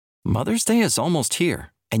Mother's Day is almost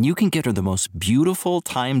here, and you can get her the most beautiful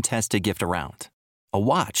time-tested gift around. A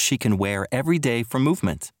watch she can wear every day from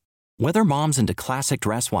Movement. Whether mom's into classic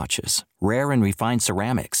dress watches, rare and refined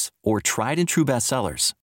ceramics, or tried and true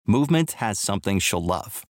bestsellers, Movement has something she'll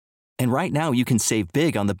love. And right now you can save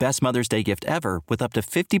big on the best Mother's Day gift ever with up to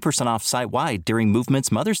 50% off site-wide during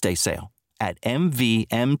Movement's Mother's Day sale at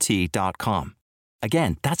MVMT.com.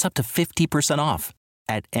 Again, that's up to 50% off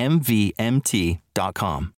at MVMT.com.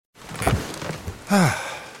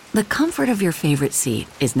 The comfort of your favorite seat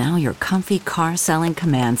is now your comfy car selling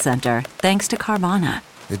command center, thanks to Carvana.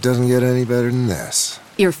 It doesn't get any better than this.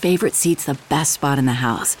 Your favorite seat's the best spot in the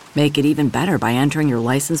house. Make it even better by entering your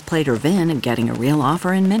license plate or VIN and getting a real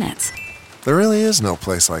offer in minutes. There really is no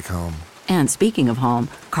place like home. And speaking of home,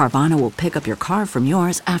 Carvana will pick up your car from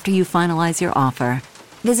yours after you finalize your offer.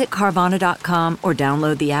 Visit Carvana.com or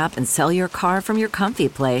download the app and sell your car from your comfy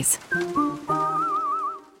place.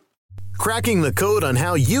 Cracking the code on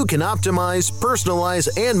how you can optimize, personalize,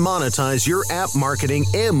 and monetize your app marketing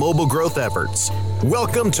and mobile growth efforts.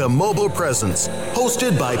 Welcome to Mobile Presence,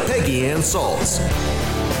 hosted by Peggy Ann Salz.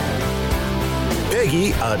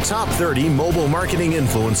 Peggy, a top 30 mobile marketing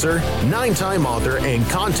influencer, 9-time author, and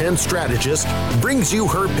content strategist, brings you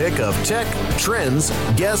her pick of tech, trends,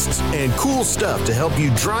 guests, and cool stuff to help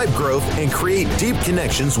you drive growth and create deep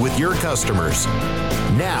connections with your customers.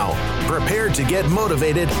 Now, prepare to get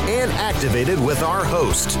motivated and activated with our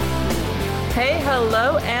host. Hey,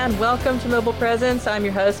 hello, and welcome to Mobile Presence. I'm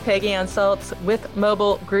your host, Peggy Ann Salz with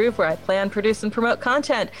Mobile Groove, where I plan, produce, and promote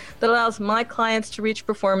content that allows my clients to reach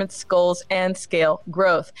performance goals and scale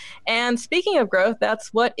growth. And speaking of growth, that's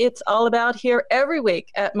what it's all about here every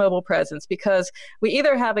week at Mobile Presence, because we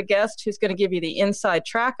either have a guest who's going to give you the inside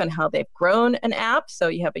track on how they've grown an app. So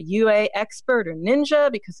you have a UA expert or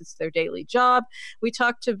ninja because it's their daily job. We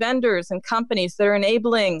talk to vendors and companies that are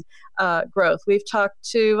enabling growth. We've talked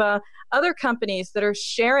to other companies that are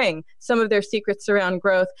sharing some of their secrets around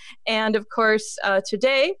growth. And of course,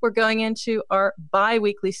 today we're going into our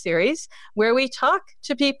bi-weekly series where we talk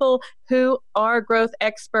to people who are growth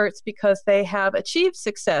experts because they have achieved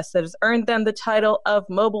success that has earned them the title of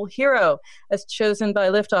Mobile Hero, as chosen by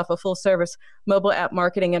Liftoff, a full-service mobile app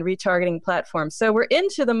marketing and retargeting platform. So we're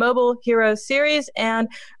into the Mobile Hero series and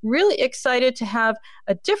really excited to have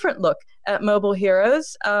a different look at mobile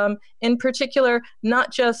heroes. In particular,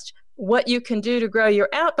 not just what you can do to grow your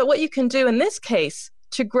app, but what you can do in this case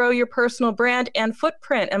to grow your personal brand and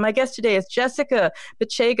footprint. And my guest today is Jessica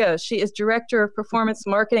Bachego. She is Director of Performance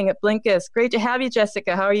Marketing at Blinkist. Great to have you,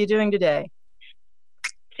 Jessica. How are you doing today?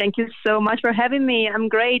 Thank you so much for having me. I'm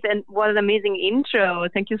great. And what an amazing intro.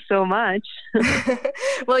 Thank you so much.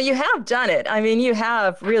 Well, you have done it. I mean, you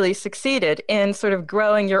have really succeeded in sort of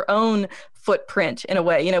growing your own footprint in a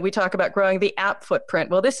way. You know, we talk about growing the app footprint.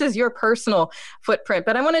 Well, this is your personal footprint,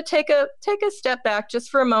 but I want to take a step back just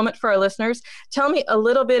for a moment for our listeners. Tell me a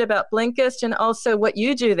little bit about Blinkist and also what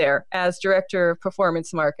you do there as Director of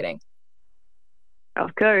Performance Marketing.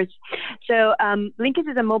 Of course. So Blinkist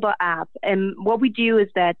is a mobile app, and what we do is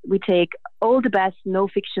that we take all the best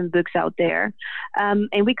no-fiction books out there,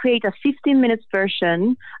 and we create a 15-minute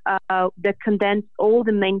version that condenses all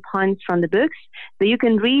the main points from the books that you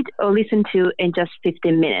can read or listen to in just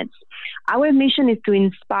 15 minutes. Our mission is to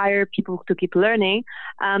inspire people to keep learning,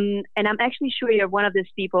 and I'm actually sure you're one of those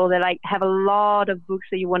people that have a lot of books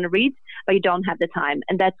that you want to read, but you don't have the time,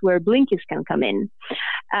 and that's where Blinkist can come in.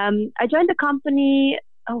 I joined the company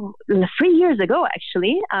 3 years ago,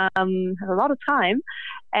 actually, a lot of time,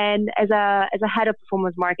 and as a head of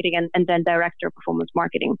performance marketing and then director of performance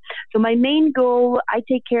marketing. So my main goal, I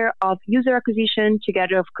take care of user acquisition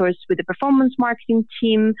together, of course, with the performance marketing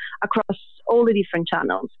team across all the different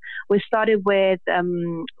channels. We started with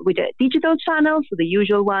the digital channels, so the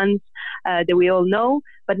usual ones that we all know,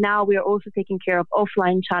 but now we are also taking care of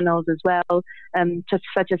offline channels as well,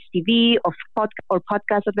 such as TV or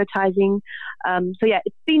podcast advertising. So yeah,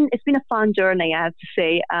 it's been a fun journey, I have to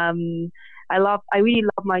say. I really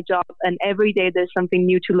love my job, and every day there's something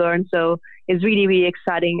new to learn. So it's really, really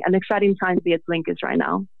exciting, an exciting time to be at Blinkist right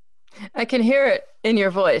now. I can hear it in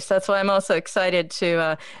your voice. That's why I'm also excited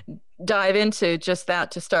to dive into just that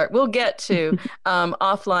to start. We'll get to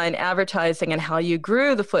offline advertising and how you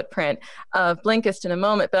grew the footprint of Blinkist in a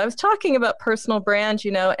moment. But I was talking about personal brand,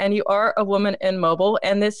 and you are a woman in mobile,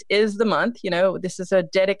 and this is the month, this is a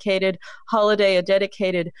dedicated holiday, a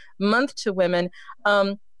dedicated month to women.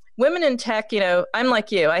 Women in tech, I'm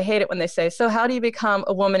like you. I hate it when they say, so how do you become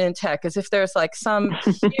a woman in tech? As if there's like some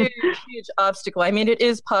huge obstacle. I mean, it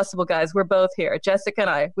is possible, guys. We're both here. Jessica and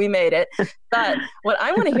I, we made it. But what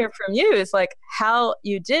I want to hear from you is like how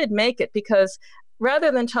you did make it, because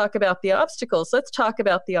rather than talk about the obstacles, let's talk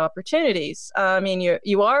about the opportunities. I mean,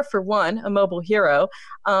 you are, for one, a mobile hero.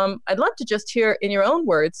 I'd love to just hear in your own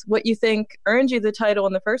words what you think earned you the title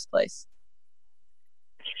in the first place.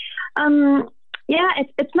 Yeah,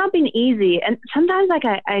 it's not been easy. And sometimes like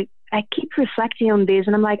I keep reflecting on this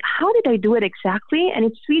and I'm like, how did I do it exactly? And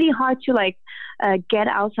it's really hard to like get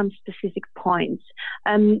out some specific points.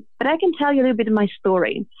 But I can tell you a little bit of my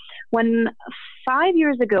story. When 5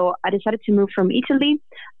 years ago, I decided to move from Italy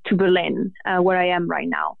to Berlin, where I am right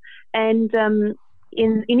now. And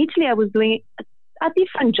in Italy, I was doing a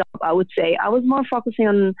different job, I would say. I was more focusing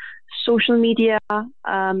on social media,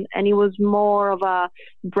 and it was more of a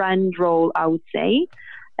brand role, I would say.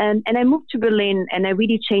 And I moved to Berlin, and I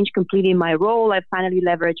really changed completely my role. I finally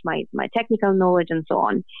leveraged my technical knowledge and so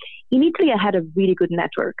on. In Italy, I had a really good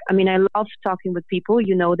network. I mean, I love talking with people,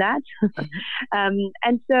 you know that.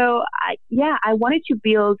 And so, I wanted to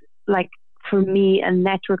build, like, for me, a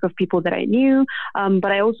network of people that I knew,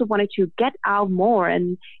 but I also wanted to get out more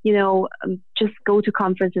and, just go to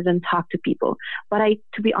conferences and talk to people. But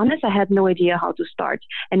to be honest, I had no idea how to start.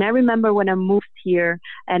 And I remember when I moved here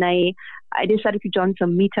and I decided to join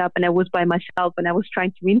some meetup and I was by myself and I was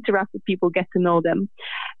trying to interact with people, get to know them.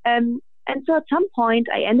 And so at some point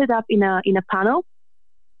I ended up in a panel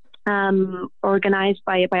organized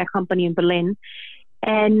by a company in Berlin.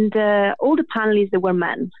 And all the panelists, they were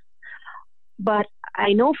men. But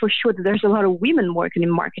I know for sure that there's a lot of women working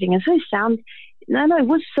in marketing. And so it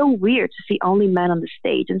was so weird to see only men on the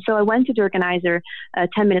stage. And so I went to the organizer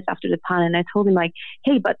 10 minutes after the panel and I told him like,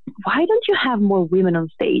 hey, but why don't you have more women on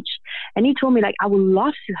stage? And he told me like, I would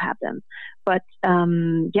love to have them. But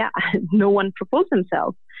no one proposed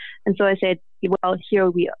themselves. And so I said, well,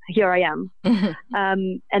 here I am.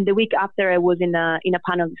 And the week after I was in a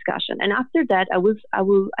panel discussion. And after that,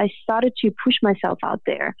 I started to push myself out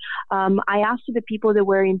there. I asked the people that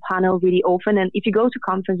were in panel really often. And if you go to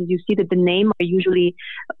conferences, you see that the name are usually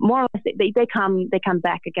more or less, they come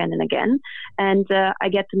back again and again. And I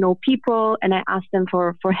get to know people and I ask them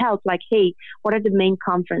for help. Like, hey, what are the main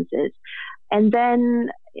conferences? And then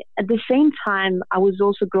at the same time, I was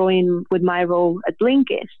also growing with my role at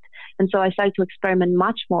Blinkist. And so I started to experiment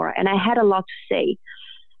much more. And I had a lot to say.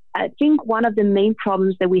 I think one of the main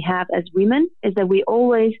problems that we have as women is that we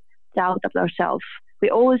always doubt ourselves. We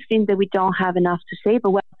always think that we don't have enough to say. But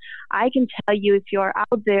well, I can tell you, if you're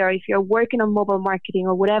out there, if you're working on mobile marketing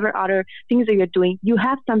or whatever other things that you're doing, you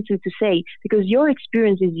have something to say because your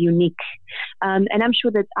experience is unique. And I'm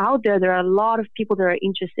sure that out there are a lot of people that are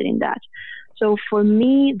interested in that. So for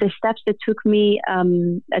me, the steps that took me,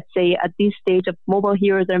 let's say at this stage of Mobile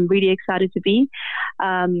Heroes, I'm really excited to be,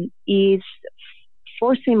 is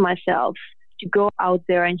forcing myself to go out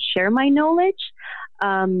there and share my knowledge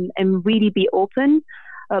and really be open,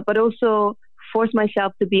 but also force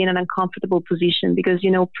myself to be in an uncomfortable position because,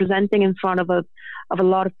 presenting in front of a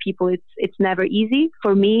lot of people, it's never easy.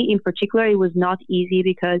 For me in particular, it was not easy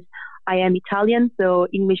because I am Italian, so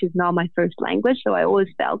English is not my first language. So I always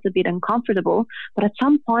felt a bit uncomfortable. But at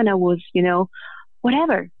some point I was,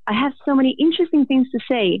 whatever. I have so many interesting things to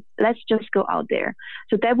say. Let's just go out there.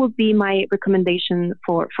 So that would be my recommendation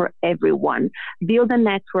for everyone. Build a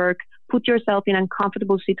network, put yourself in an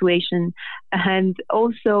uncomfortable situation, and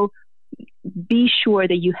also be sure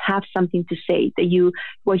that you have something to say, that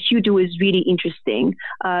what you do is really interesting.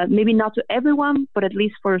 Maybe not to everyone, but at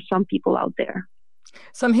least for some people out there.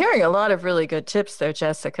 So I'm hearing a lot of really good tips there,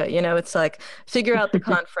 Jessica. It's like figure out the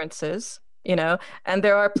conferences, and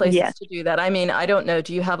there are places to do that. I mean, I don't know.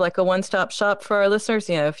 Do you have like a one-stop shop for our listeners?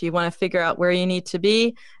 If you want to figure out where you need to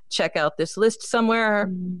be, check out this list somewhere.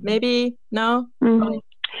 Maybe no? Mm-hmm.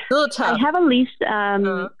 A little tough. I have a list.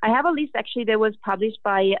 I have a list actually that was published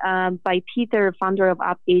by Peter, founder of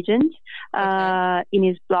App Agent, in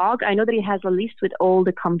his blog. I know that he has a list with all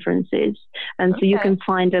the conferences, and so you can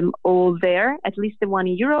find them all there. At least the one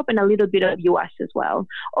in Europe and a little bit of US as well.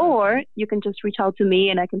 Or you can just reach out to me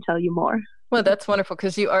and I can tell you more. Well, that's wonderful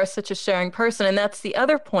because you are such a sharing person. And that's the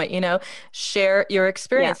other point, share your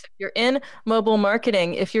experience. Yeah. If you're in mobile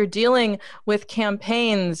marketing, if you're dealing with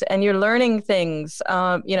campaigns and you're learning things,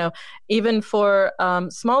 even for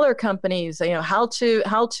smaller companies, how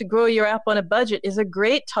to grow your app on a budget is a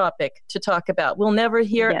great topic to talk about. We'll never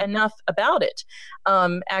hear enough about it,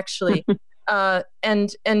 actually.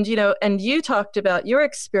 And you talked about your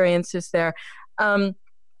experiences there.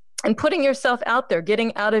 And putting yourself out there,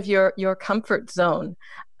 getting out of your comfort zone.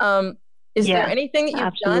 Is there anything that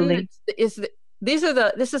you've done?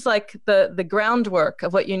 This is like the groundwork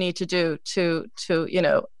of what you need to do to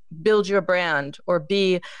build your brand or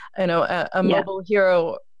be a mobile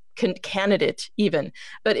hero candidate even.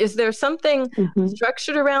 But is there something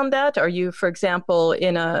structured around that? Are you, for example,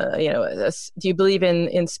 in do you believe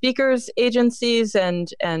in speakers agencies and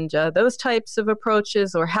those types of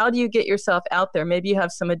approaches, or how do you get yourself out there? Maybe you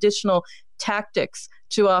have some additional tactics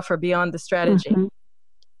to offer beyond the strategy.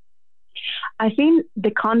 I think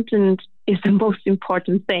the content is the most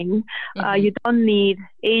important thing. You don't need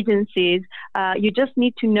agencies. You just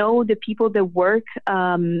need to know the people that work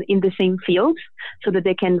in the same field so that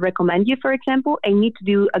they can recommend you, for example, and need to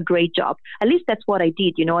do a great job. At least that's what I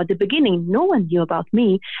did. At the beginning, no one knew about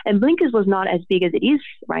me, and Blinkist was not as big as it is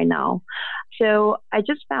right now. So I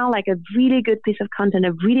just found like a really good piece of content,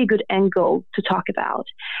 a really good angle to talk about.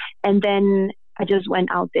 And then I just went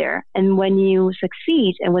out there. And when you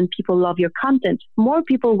succeed and when people love your content, more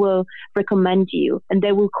people will recommend you and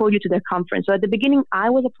they will call you to their conference. So at the beginning, I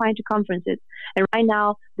was applying to conferences. And right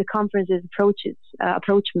now, the conferences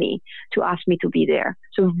approach me to ask me to be there.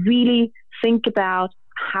 So really think about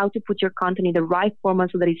how to put your content in the right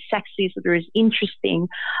format so that it's sexy, so that it's interesting,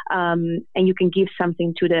 and you can give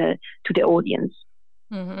something to the audience.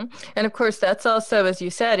 And of course, that's also, as you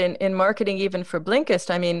said, in marketing, even for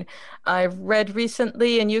Blinkist. I mean, I've read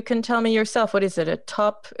recently, and you can tell me yourself, what is it, a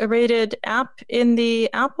top-rated app in the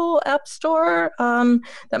Apple App Store?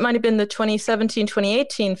 That might have been the 2017,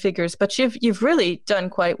 2018 figures, but you've really done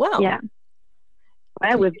quite well. Yeah.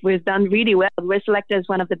 Well, we've done really well. We're selected as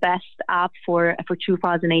one of the best apps for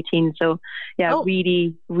 2018. So,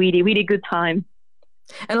 really, really, really good time.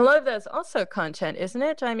 And a lot of that is also content, isn't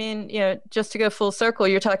it? I mean, just to go full circle,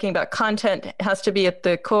 you're talking about content has to be at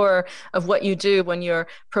the core of what you do when you're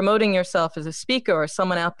promoting yourself as a speaker or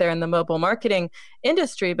someone out there in the mobile marketing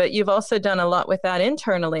industry. But you've also done a lot with that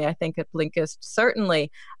internally, I think, at Blinkist,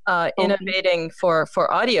 certainly innovating for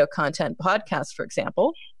audio content, podcasts, for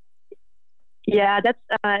example. Yeah,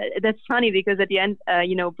 that's funny because at the end,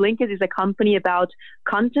 Blinkist is a company about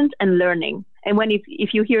content and learning. And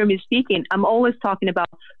if you hear me speaking, I'm always talking about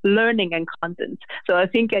learning and content. So I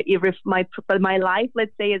think my life,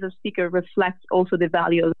 let's say, as a speaker reflects also the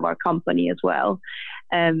values of our company as well.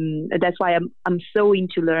 That's why I'm so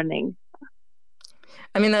into learning.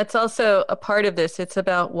 I mean, that's also a part of this. It's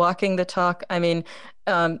about walking the talk. I mean,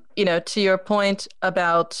 to your point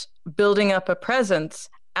about building up a presence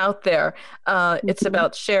out there. It's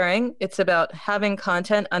about sharing. It's about having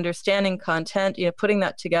content, understanding content, putting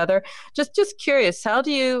that together. Just curious, how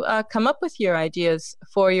do you come up with your ideas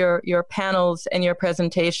for your panels and your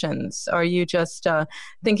presentations? Are you just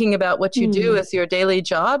thinking about what you do as your daily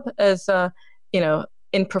job as,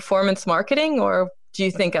 in performance marketing, or do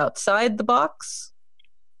you think outside the box?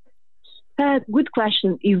 Good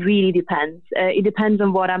question. It really depends. It depends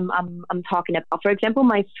on what I'm talking about. For example,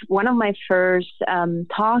 one of my first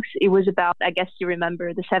talks, it was about, I guess you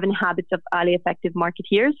remember, the 7 habits of highly effective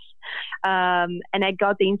marketeers, and I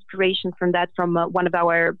got the inspiration from that from one of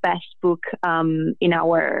our best book in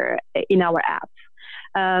our app.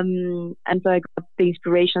 And so I got the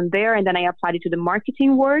inspiration there, and then I applied it to the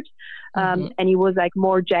marketing world. And it was like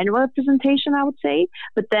more general presentation, I would say.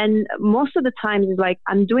 But then most of the time it's like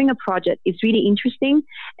I'm doing a project. It's really interesting.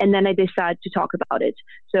 And then I decide to talk about it.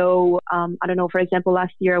 So I don't know, for example,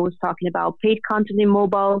 last year I was talking about paid content in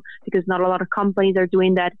mobile because not a lot of companies are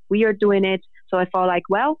doing that. We are doing it. So I thought like,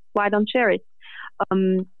 well, why don't share it?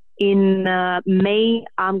 In May,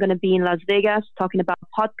 I'm going to be in Las Vegas talking about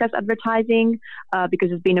podcast advertising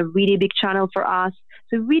because it's been a really big channel for us.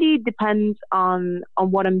 So it really depends on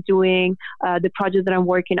what I'm doing, the project that I'm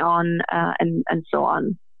working on, and so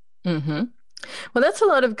on. Mm-hmm. Well, that's a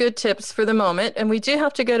lot of good tips for the moment. And we do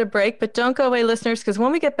have to go to break, but don't go away, listeners, because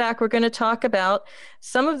when we get back, we're going to talk about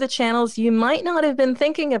some of the channels you might not have been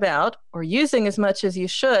thinking about or using as much as you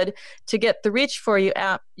should to get the reach for your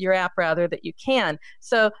app that you can.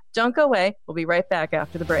 So don't go away. We'll be right back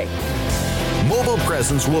after the break. Mobile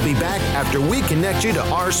Presence will be back after we connect you to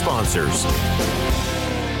our sponsors.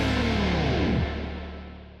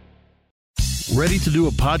 Ready to do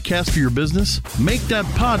a podcast for your business? Make that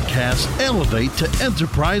podcast elevate to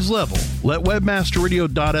enterprise level. Let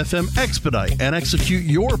webmasterradio.fm expedite and execute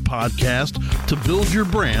your podcast to build your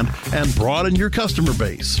brand and broaden your customer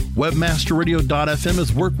base. Webmasterradio.fm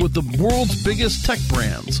has worked with the world's biggest tech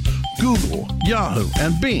brands, Google, Yahoo,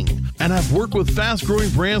 and Bing, and have worked with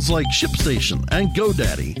fast-growing brands like ShipStation and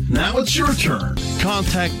GoDaddy. Now it's your turn.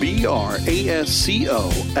 Contact BRASCO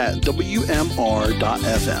at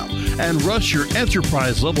WMR.fm and rush your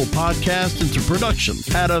enterprise-level podcast into production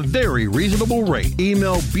at a very reasonable rate.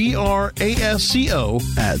 Email BRASCO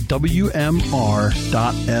at WMR.fm.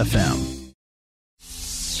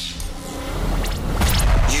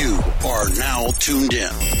 You are now tuned in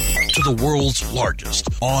to the world's largest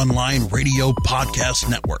online radio podcast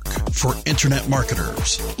network for internet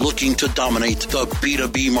marketers looking to dominate the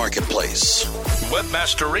B2B marketplace.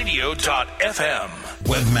 Webmasterradio.fm.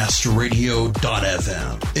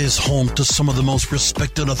 Webmasterradio.fm is home to some of the most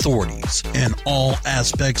respected authorities in all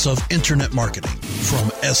aspects of internet marketing, from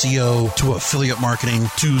SEO to affiliate marketing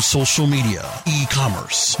to social media,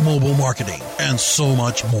 e-commerce, mobile marketing, and so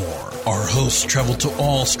much more. Our hosts travel to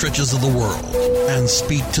all stretches of the world and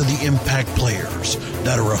speak to the impact players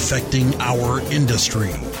that are affecting our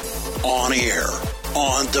industry. On air,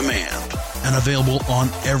 on demand, and available on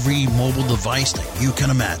every mobile device that you can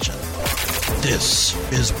imagine. This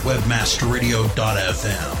is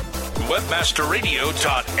Webmasterradio.fm.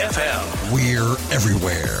 Webmasterradio.fm. We're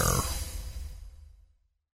everywhere.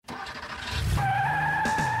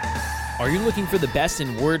 Are you looking for the best in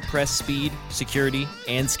WordPress speed, security,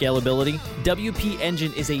 and scalability? WP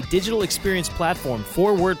Engine is a digital experience platform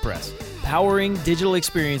for WordPress, powering digital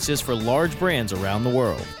experiences for large brands around the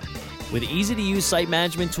world. With easy-to-use site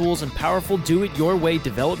management tools and powerful do-it-your-way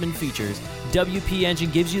development features, WP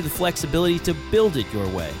Engine gives you the flexibility to build it your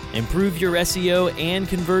way. Improve your SEO and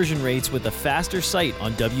conversion rates with a faster site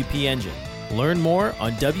on WP Engine. Learn more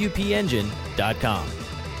on WPEngine.com.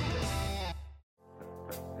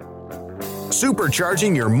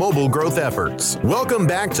 Supercharging your mobile growth efforts. Welcome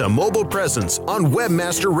back to Mobile Presence on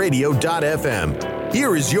WebmasterRadio.fm.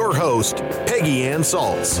 Here is your host, Peggy Ann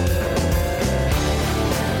Salz.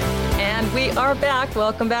 And we are back.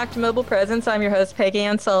 Welcome back to Mobile Presence. I'm your host, Peggy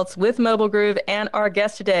Ann Salz, with Mobile Groove, and our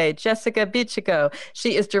guest today, Jessica Bichico.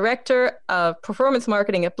 She is Director of Performance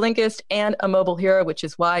Marketing at Blinkist and a mobile hero, which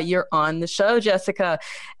is why you're on the show, Jessica.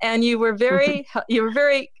 And you were very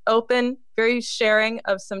open, very sharing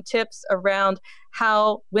of some tips around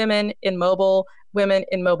how women in mobile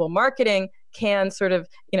marketing can sort of,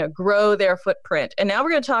 grow their footprint. And now we're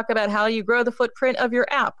going to talk about how you grow the footprint of your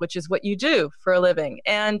app, which is what you do for a living.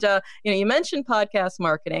 And, you mentioned podcast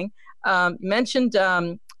marketing, you mentioned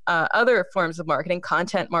other forms of marketing,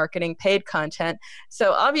 content marketing, paid content.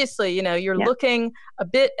 So obviously, you're looking a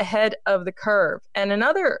bit ahead of the curve. And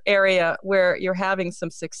another area where you're having some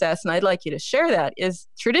success, and I'd like you to share that, is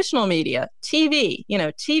traditional media, TV,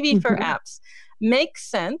 TV for apps. Makes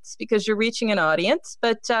sense because you're reaching an audience,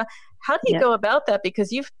 but how do you go about that?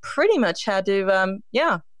 Because you've pretty much had to,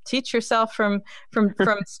 teach yourself from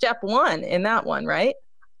step one in that one, right?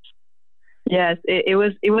 Yes, it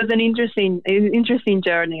was an interesting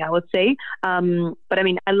journey, I would say. But I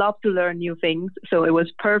mean, I love to learn new things, so it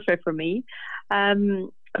was perfect for me.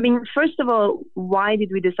 First of all, why did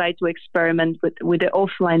we decide to experiment with the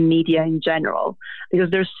offline media in general? Because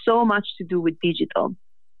there's so much to do with digital.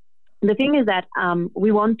 The thing is that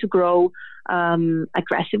we want to grow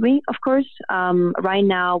aggressively, of course. Right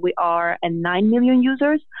now, we are at 9 million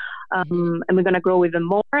users, and we're going to grow even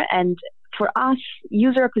more. And for us,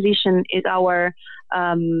 user acquisition is our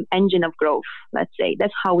engine of growth, let's say.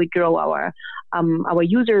 That's how we grow our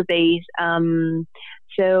user base.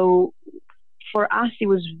 So for us, it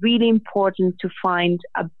was really important to find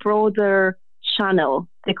a broader channel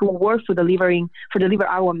that could work for deliver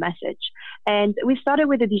our message. And we started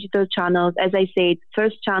with the digital channels. As I said,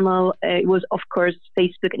 first channel was, of course,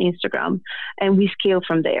 Facebook and Instagram, and we scaled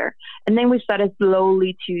from there. And then we started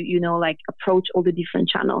slowly to, approach all the different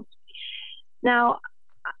channels. Now,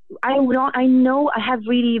 I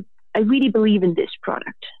really believe in this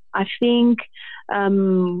product. I think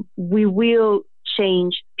we will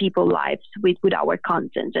change people's lives with our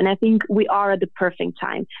content. And I think we are at the perfect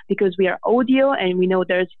time because we are audio, and we know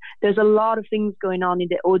there's a lot of things going on in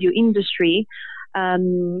the audio industry.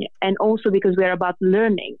 And also because we're about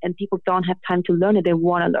learning, and people don't have time to learn it, they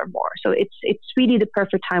want to learn more. So it's really the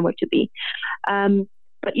perfect time where to be.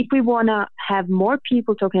 But if we want to have more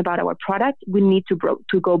people talking about our product, we need to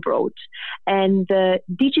go broad. And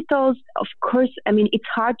digitals, of course, it's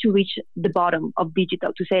hard to reach the bottom of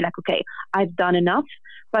digital to say okay, I've done enough,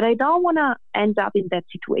 but I don't want to end up in that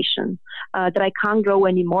situation that I can't grow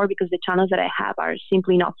anymore because the channels that I have are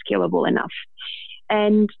simply not scalable enough.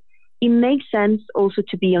 And it makes sense also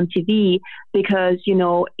to be on TV because,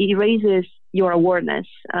 it raises your awareness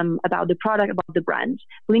about the product, about the brand.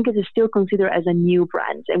 Blinkist is still considered as a new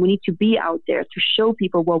brand, and we need to be out there to show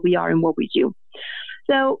people what we are and what we do.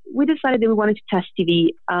 So we decided that we wanted to test TV.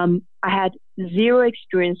 I had zero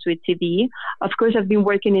experience with TV. Of course, I've been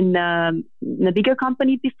working in a bigger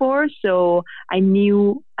company before, so I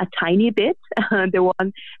knew a tiny bit,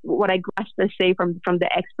 what I grasped, let's say, from the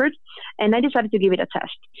experts, and I decided to give it a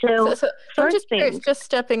test. So I'm just curious, just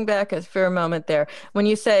stepping back for a moment there. When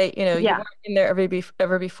you say, you weren't in there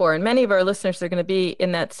ever before, and many of our listeners are going to be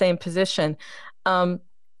in that same position.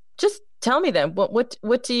 just tell me then,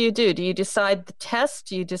 what do you do? Do you decide the test?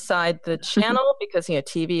 Do you decide the channel? Because,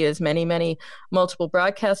 TV is many multiple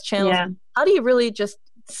broadcast channels. Yeah. How do you really just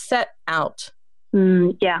set out?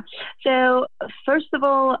 Yeah. So first of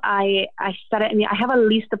all, I have a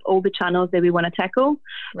list of all the channels that we want to tackle.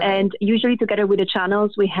 Right. And usually together with the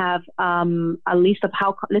channels, we have a list of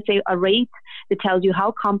let's say a rate that tells you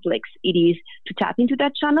how complex it is to tap into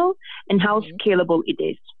that channel and how scalable it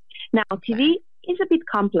is. Now, TV is a bit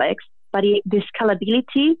complex, but the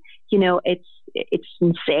scalability, it's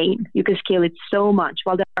insane. You can scale it so much.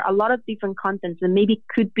 While there are a lot of different contents that maybe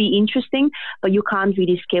could be interesting, but you can't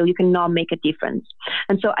really scale. You cannot make a difference.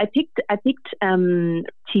 And so I picked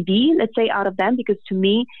TV, let's say, out of them, because to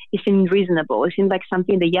me it seemed reasonable. It seemed like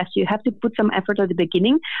something that, yes, you have to put some effort at the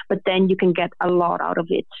beginning, but then you can get a lot out of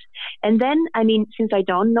it. And then, since I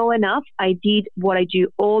don't know enough, I did what I do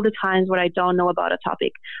all the times when I don't know about a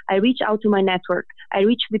topic. I reach out to my network. I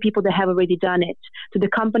reach the people that have already done it, to the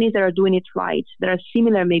companies that are doing it right, that are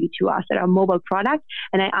similar maybe to us, that are mobile products.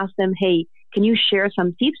 And I ask them, hey, can you share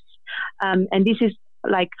some tips? And this is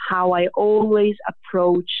like how I always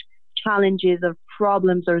approach challenges or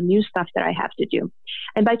problems or new stuff that I have to do.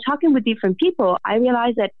 And by talking with different people, I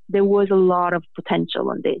realized that there was a lot of potential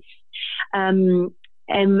on this.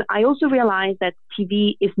 And I also realized that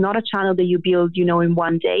TV is not a channel that you build, in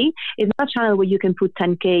one day. It's not a channel where you can put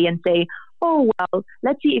 10K and say, oh, well,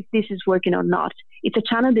 let's see if this is working or not. It's a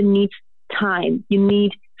channel that needs time. You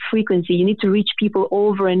need frequency. You need to reach people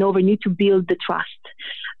over and over. You need to build the trust.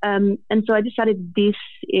 And so I decided this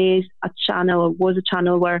was a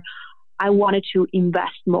channel where I wanted to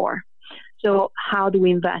invest more. So how do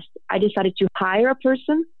we invest? I decided to hire a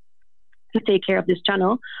person to take care of this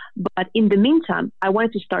channel. But in the meantime, I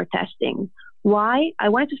wanted to start testing. Why? I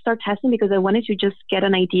wanted to start testing because I wanted to just get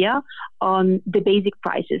an idea on the basic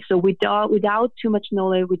prices. So without too much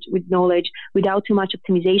knowledge, without too much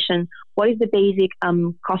optimization, what is the basic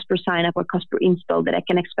cost per sign up or cost per install that I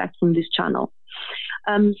can expect from this channel?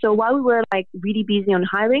 So while we were really busy on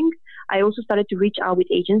hiring, I also started to reach out with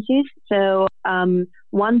agencies. So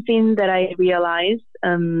one thing that I realized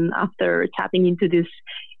after tapping into this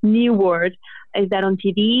new world is that on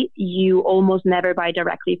TV, you almost never buy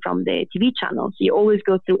directly from the TV channels. You always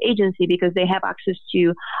go through agency because they have access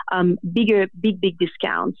to big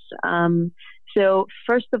discounts. So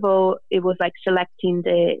first of all, it was like selecting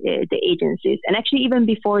the agencies. And actually, even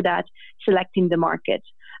before that, selecting the market.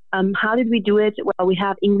 How did we do it? Well, we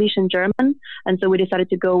have English and German. And so we decided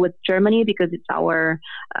to go with Germany because it's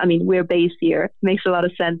we're based here. It makes a lot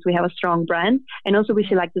of sense. We have a strong brand. And also we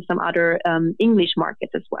selected some other English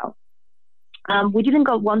markets as well. We didn't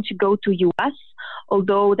want to go to US,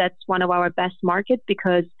 although that's one of our best markets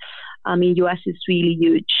because, US is really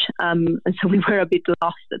huge. And so we were a bit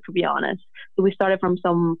lost, to be honest. So we started from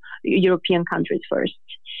some European countries first.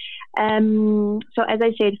 So as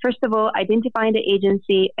I said, first of all, identifying the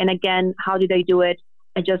agency. And again, how did I do it?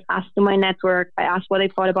 I just asked to my network. I asked what they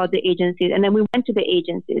thought about the agencies. And then we went to the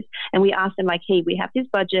agencies and we asked them hey, we have this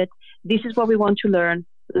budget. This is what we want to learn.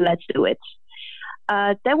 Let's do it.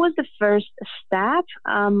 That was the first step.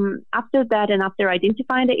 After that, and after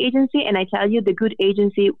identifying the agency, and I tell you, the good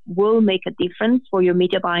agency will make a difference for your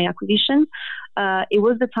media buying acquisition. It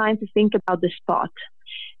was the time to think about the spot.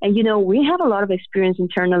 And, we have a lot of experience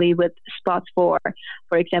internally with spots for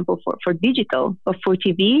example, for digital, but for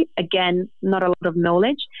TV, again, not a lot of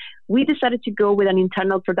knowledge. We decided to go with an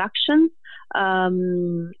internal production.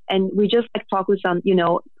 And we just focused on,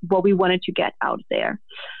 what we wanted to get out there.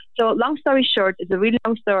 So long story short, it's a really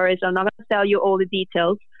long story, so I'm not going to tell you all the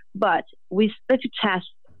details, but we started to test.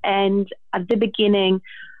 And at the beginning,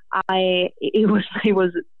 it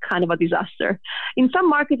was kind of a disaster. In some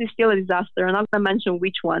markets, it's still a disaster. I'm not going to mention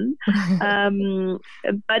which one.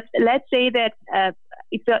 But let's say that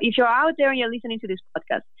if you're out there and you're listening to this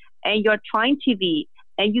podcast and you're trying TV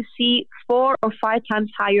and you see 4 or 5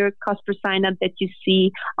 times higher cost per sign up that you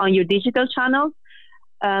see on your digital channels,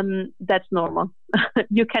 that's normal.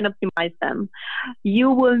 You can optimize them.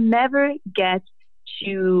 You will never get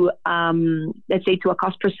to, let's say, to a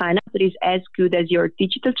cost per sign up that is as good as your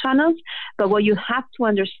digital channels. But what you have to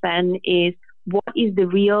understand is what is the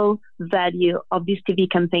real value of these TV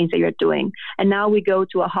campaigns that you're doing. And now we go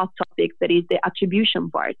to a hot topic that is the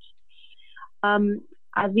attribution part.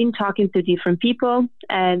 I've been talking to different people,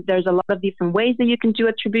 and there's a lot of different ways that you can do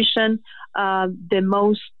attribution. The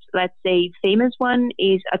most, let's say, famous one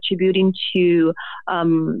is attributing to,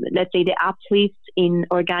 let's say, the uplift in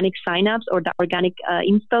organic signups or the organic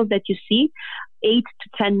installs that you see 8 to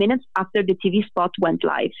 10 minutes after the TV spot went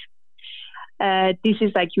live. this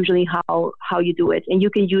is like usually how you do it. And you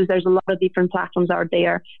can use, there's a lot of different platforms out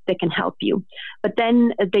there that can help you. But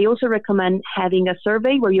then they also recommend having a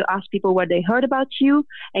survey where you ask people where they heard about you,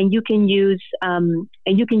 and you can use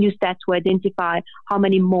that to identify how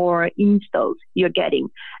many more installs you're getting.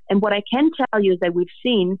 And what I can tell you is that we've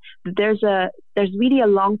seen that there's really a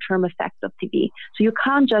long-term effect of TV. So you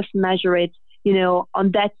can't just measure it,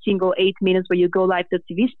 on that single 8 minutes where you go live to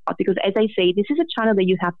TV spot, because as I say, this is a channel that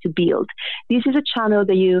you have to build. This is a channel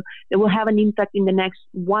that will have an impact in the next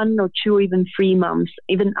 1 or 2 or even 3 months,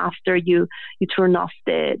 even after you turn off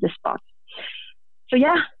the spot. So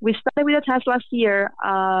yeah, we started with a test last year,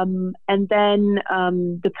 and then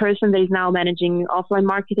the person that is now managing offline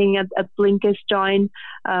marketing at Blinkist joined.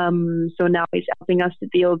 So now he's helping us to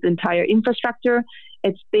build the entire infrastructure.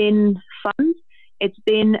 It's been fun. It's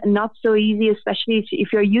been not so easy, especially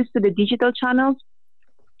if you're used to the digital channels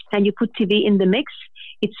and you put TV in the mix.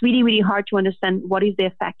 It's really, really hard to understand what is the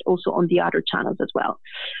effect also on the other channels as well.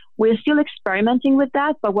 We're still experimenting with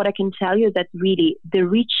that, but what I can tell you is that really the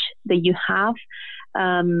reach that you have,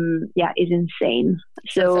 is insane.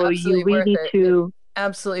 So you really need to...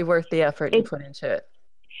 Absolutely worth the effort you put into it.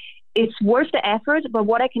 It's worth the effort, but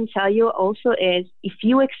what I can tell you also is if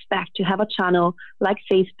you expect to have a channel like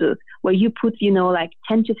Facebook where you put, like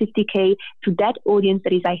 10 to 50K to that audience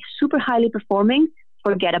that is like super highly performing,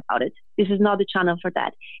 forget about it. This is not the channel for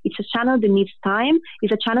that. It's a channel that needs time.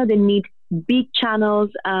 It's a channel that needs big channels,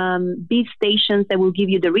 big stations that will give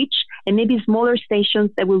you the reach, and maybe smaller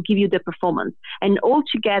stations that will give you the performance. And all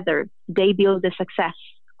together, they build the success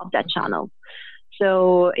of that channel.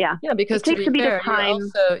 So yeah, because it takes a bit of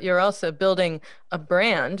time. You're also building a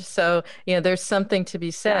brand. So there's something to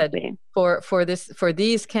be said for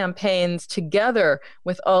these campaigns together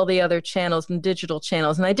with all the other channels and digital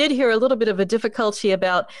channels. And I did hear a little bit of a difficulty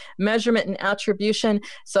about measurement and attribution.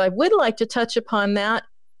 So I would like to touch upon that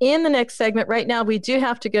in the next segment. Right now, we do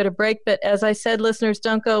have to go to break, but as I said, listeners,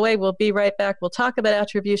 don't go away. We'll be right back. We'll talk about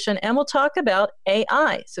attribution and we'll talk about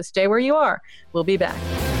AI. So stay where you are. We'll be back.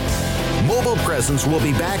 Mobile Presence will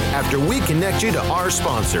be back after we connect you to our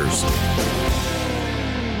sponsors.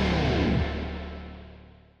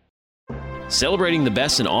 Celebrating the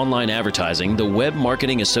best in online advertising, the Web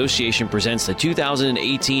Marketing Association presents the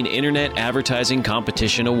 2018 Internet Advertising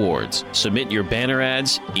Competition Awards. Submit your banner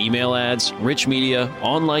ads, email ads, rich media,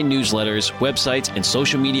 online newsletters, websites, and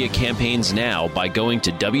social media campaigns now by going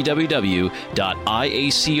to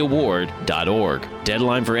www.iacaward.org.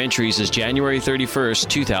 Deadline for entries is January 31st,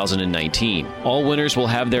 2019. All winners will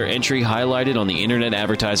have their entry highlighted on the Internet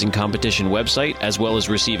Advertising Competition website, as well as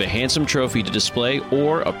receive a handsome trophy to display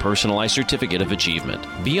or a personalized certificate of achievement.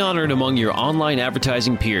 Be honored among your online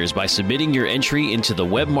advertising peers by submitting your entry into the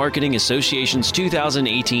Web Marketing Association's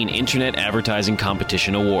 2018 Internet Advertising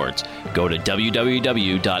Competition Awards. Go to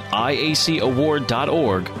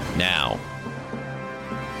www.iacaward.org now.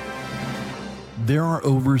 There are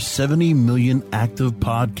over 70 million active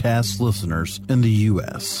podcast listeners in the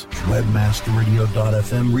U.S.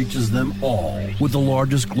 Webmasterradio.fm reaches them all with the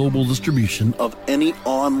largest global distribution of any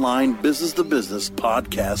online business-to-business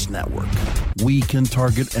podcast network. We can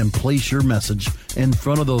target and place your message in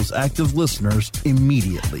front of those active listeners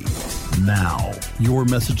immediately. Now, your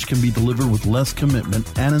message can be delivered with less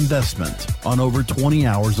commitment and investment on over 20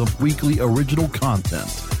 hours of weekly original content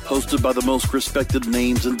hosted by the most respected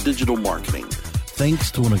names in digital marketing,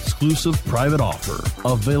 thanks to an exclusive private offer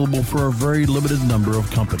available for a very limited number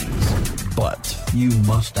of companies. But you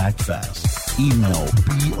must act fast. Email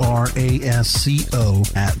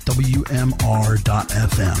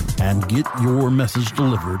brasco@wmr.fm and get your message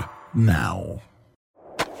delivered now.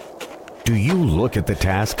 Do you look at the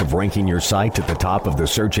task of ranking your site at the top of the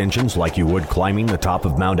search engines like you would climbing the top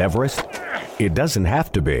of Mount Everest? It doesn't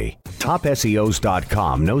have to be.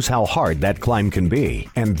 TopSEOs.com knows how hard that climb can be,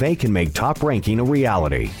 and they can make top ranking a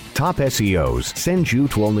reality. Top SEOs sends you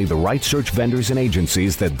to only the right search vendors and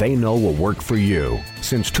agencies that they know will work for you.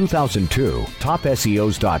 Since 2002,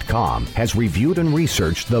 TopSEOs.com has reviewed and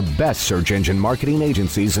researched the best search engine marketing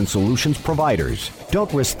agencies and solutions providers.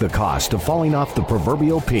 Don't risk the cost of falling off the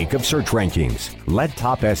proverbial peak of search rankings. Let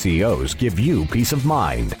Top SEOs give you peace of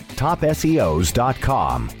mind.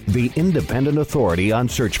 TopSEOs.com, the independent authority on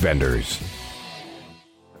search vendors.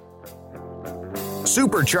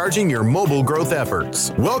 Supercharging your mobile growth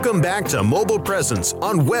efforts. Welcome back to Mobile Presence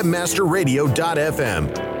on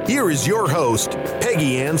WebmasterRadio.fm. Here is your host,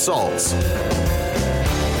 Peggy Ann Salz.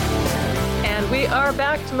 And we are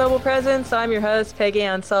back to Mobile Presence. I'm your host, Peggy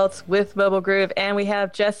Ann Salz with Mobile Groove, and we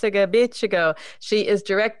have Jessica Bichigo. She is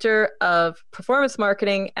Director of Performance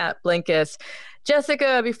Marketing at Blinkist.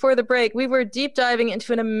 Jessica, before the break, we were deep diving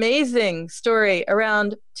into an amazing story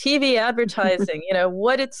around TV advertising,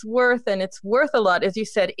 what it's worth, and it's worth a lot, as you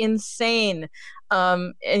said, insane,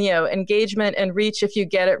 and, engagement and reach if you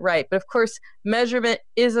get it right. But of course, measurement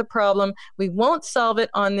is a problem. We won't solve it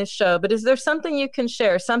on this show, but is there something you can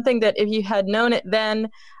share, something that if you had known it then,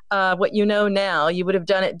 what you know now, you would have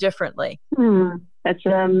done it differently? That's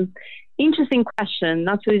interesting question,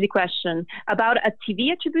 not so easy question. About a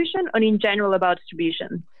TV attribution or in general about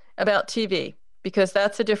distribution? About TV, because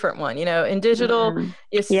that's a different one. In digital,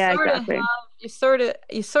 you sort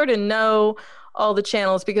of know all the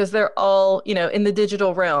channels because they're all, in the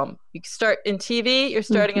digital realm. You start in TV, you're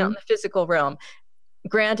starting out in the physical realm.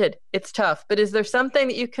 Granted, it's tough, but is there something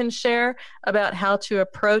that you can share about how to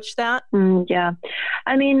approach that? Yeah.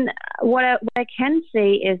 I mean, what I can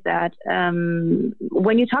say is that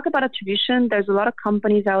when you talk about attribution, there's a lot of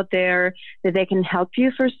companies out there that they can help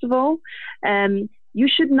you, first of all. You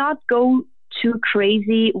should not go too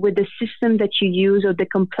crazy with the system that you use or the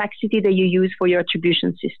complexity that you use for your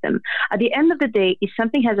attribution system. At the end of the day, if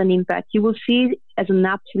something has an impact, you will see it as an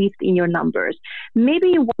uplift in your numbers. Maybe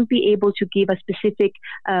you won't be able to give a specific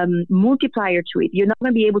multiplier to it. You're not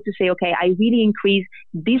going to be able to say, okay, I really increase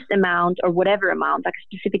this amount or whatever amount, like a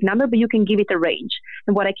specific number, but you can give it a range.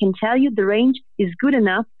 And what I can tell you, the range is good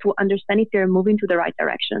enough to understand if they're moving to the right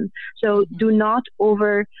direction. So do not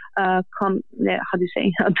do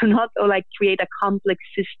not create a complex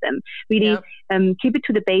system. Really keep it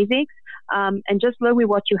to the basics. And just learn with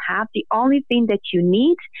what you have. The only thing that you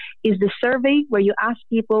need is the survey where you ask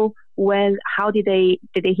people, how did they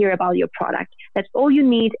hear about your product? That's all you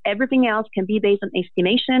need. Everything else can be based on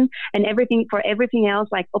estimation, and everything else,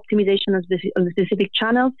 like optimization of the specific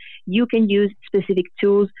channels, you can use specific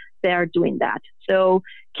tools that are doing that. So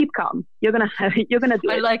keep calm. You're gonna do it.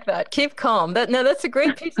 I like that. Keep calm. That's a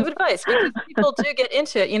great piece of advice because people do get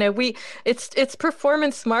into it. It's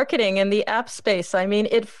performance marketing in the app space. I mean,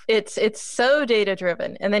 it's so data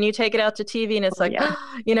driven, and then you take it out to TV, and it's like,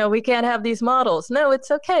 we can't have these models. No,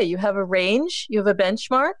 it's okay. You have a range. You have a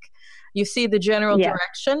benchmark. You see the general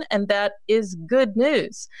direction, and that is good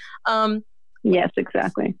news. Yes,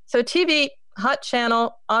 exactly. So TV. Hot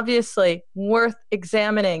channel, obviously worth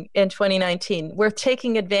examining in 2019, worth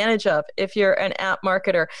taking advantage of if you're an app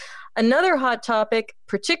marketer. Another hot topic,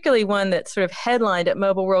 particularly one that's sort of headlined at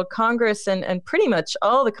Mobile World Congress and pretty much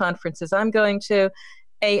all the conferences I'm going to,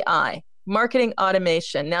 AI, marketing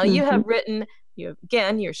automation. Now you have written,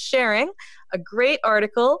 you're sharing a great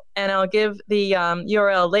article, and I'll give the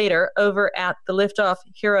URL later over at the Liftoff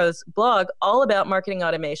Heroes blog, all about marketing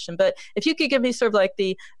automation. But if you could give me sort of like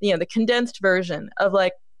the condensed version of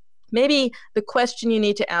like maybe the question you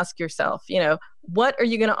need to ask yourself, what are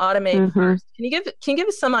you going to automate first? Can you give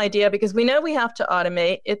us some idea? Because we know we have to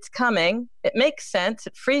automate. It's coming. It makes sense.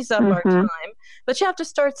 It frees up our time. But you have to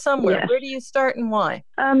start somewhere. Yes. Where do you start and why?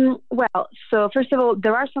 Well, so first of all,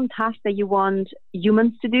 there are some tasks that you want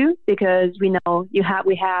humans to do because we know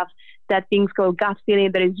we have that things called gut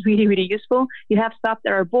feeling that is really, really useful. You have stuff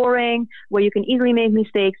that are boring, where you can easily make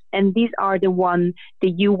mistakes, and these are the ones that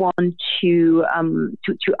you want to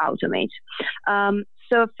automate.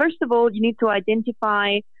 So first of all, you need to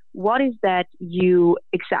identify what is that you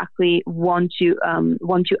exactly want to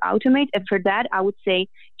automate. And for that, I would say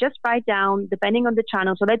just write down, depending on the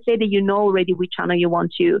channel. So let's say that you know already which channel you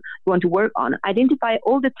want to work on. Identify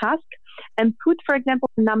all the tasks and put, for example,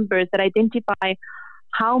 numbers that identify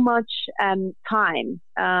how much time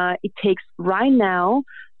it takes right now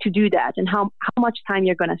to do that and how much time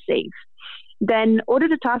you're going to save. Then order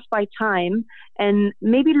the task by time and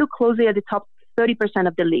maybe look closely at the top 30%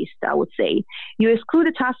 of the list, I would say. You exclude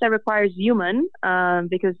the task that requires human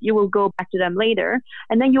because you will go back to them later.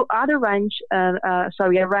 And then you add a rank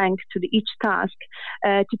to each task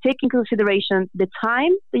to take into consideration the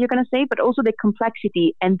time that you're going to save, but also the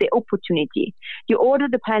complexity and the opportunity. You order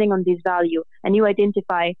depending on this value, and you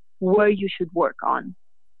identify where you should work on.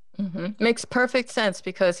 Makes perfect sense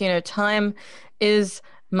because, time is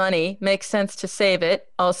money, makes sense to save it,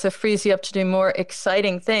 also frees you up to do more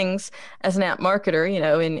exciting things as an app marketer,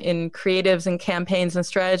 in creatives and campaigns and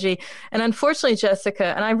strategy. And unfortunately,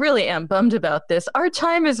 Jessica, and I really am bummed about this, our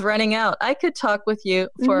time is running out. I could talk with you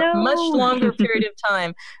for a much longer period of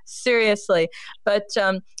time, seriously. But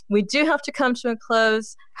we do have to come to a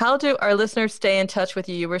close. How do our listeners stay in touch with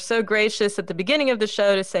you? You were so gracious at the beginning of the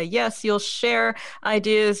show to say, yes, you'll share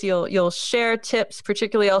ideas, you'll share tips,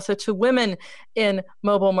 particularly also to women in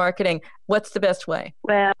mobile marketing. What's the best way?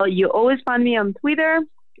 Well, you always find me on Twitter.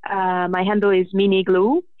 My handle is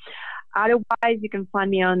MiniGlue. Otherwise, you can find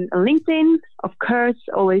me on LinkedIn, of course,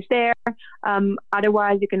 always there.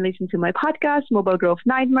 Otherwise, you can listen to my podcast, Mobile Growth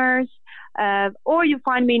Nightmares, or you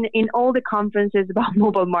find me in all the conferences about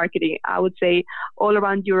mobile marketing, I would say all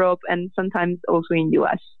around Europe and sometimes also in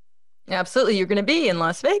US. Absolutely. You're going to be in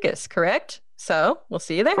Las Vegas, correct? So we'll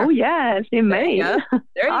see you there. Oh, yes, in May. There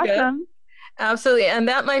you Awesome. go. Absolutely. And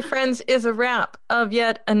that, my friends, is a wrap of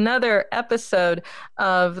yet another episode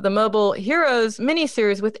of the Mobile Heroes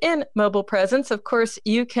mini-series within Mobile Presence. Of course,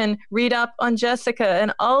 you can read up on Jessica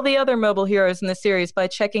and all the other mobile heroes in the series by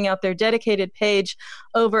checking out their dedicated page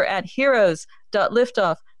over at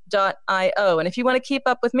heroes.liftoff.io. And if you want to keep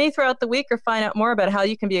up with me throughout the week or find out more about how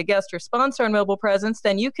you can be a guest or sponsor on Mobile Presence,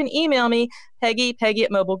 then you can email me, Peggy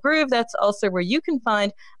at Mobile Groove. That's also where you can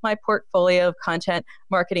find my portfolio of content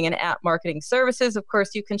marketing and app marketing services. Of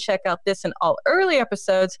course, you can check out this and all early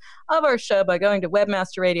episodes of our show by going to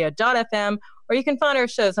webmasterradio.fm, or you can find our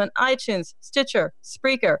shows on iTunes, Stitcher,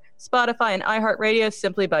 Spreaker, Spotify, and iHeartRadio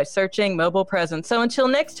simply by searching Mobile Presence. So until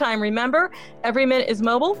next time, remember, every minute is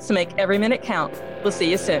mobile, so make every minute count. We'll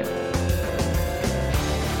see you soon.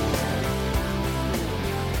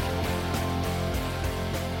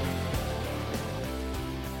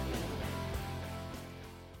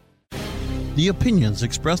 The opinions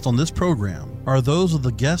expressed on this program are those of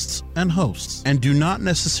the guests and hosts and do not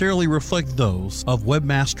necessarily reflect those of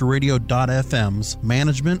webmasterradio.fm's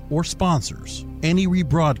management or sponsors. Any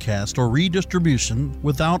rebroadcast or redistribution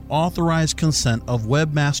without authorized consent of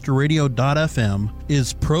webmasterradio.fm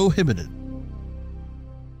is prohibited.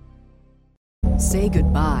 Say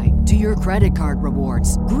goodbye to your credit card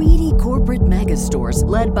rewards. Greedy corporate mega stores,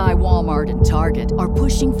 led by Walmart and Target, are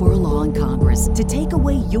pushing for a law in Congress to take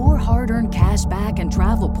away your hard-earned cash back and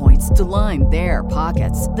travel points to line their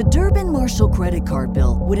pockets. The Durbin-Marshall credit card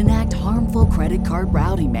bill would enact harmful credit card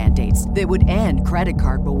routing mandates that would end credit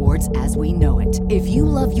card rewards as we know it. If you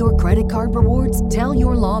love your credit card rewards, tell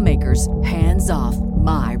your lawmakers, hands off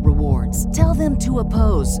my rewards. Tell them to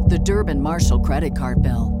oppose the Durbin-Marshall credit card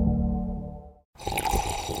bill.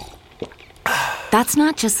 That's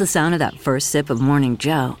not just the sound of that first sip of Morning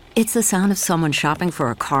Joe. It's the sound of someone shopping for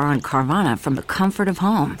a car on Carvana from the comfort of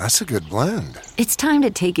home. That's a good blend. It's time to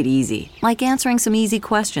take it easy, like answering some easy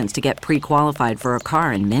questions to get pre-qualified for a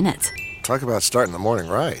car in minutes. Talk about starting the morning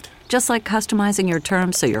right. Just like customizing your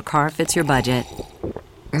terms so your car fits your budget.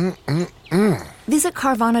 Visit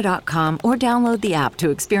Carvana.com or download the app to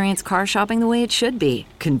experience car shopping the way it should be.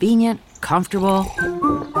 Convenient, comfortable.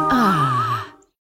 Ah.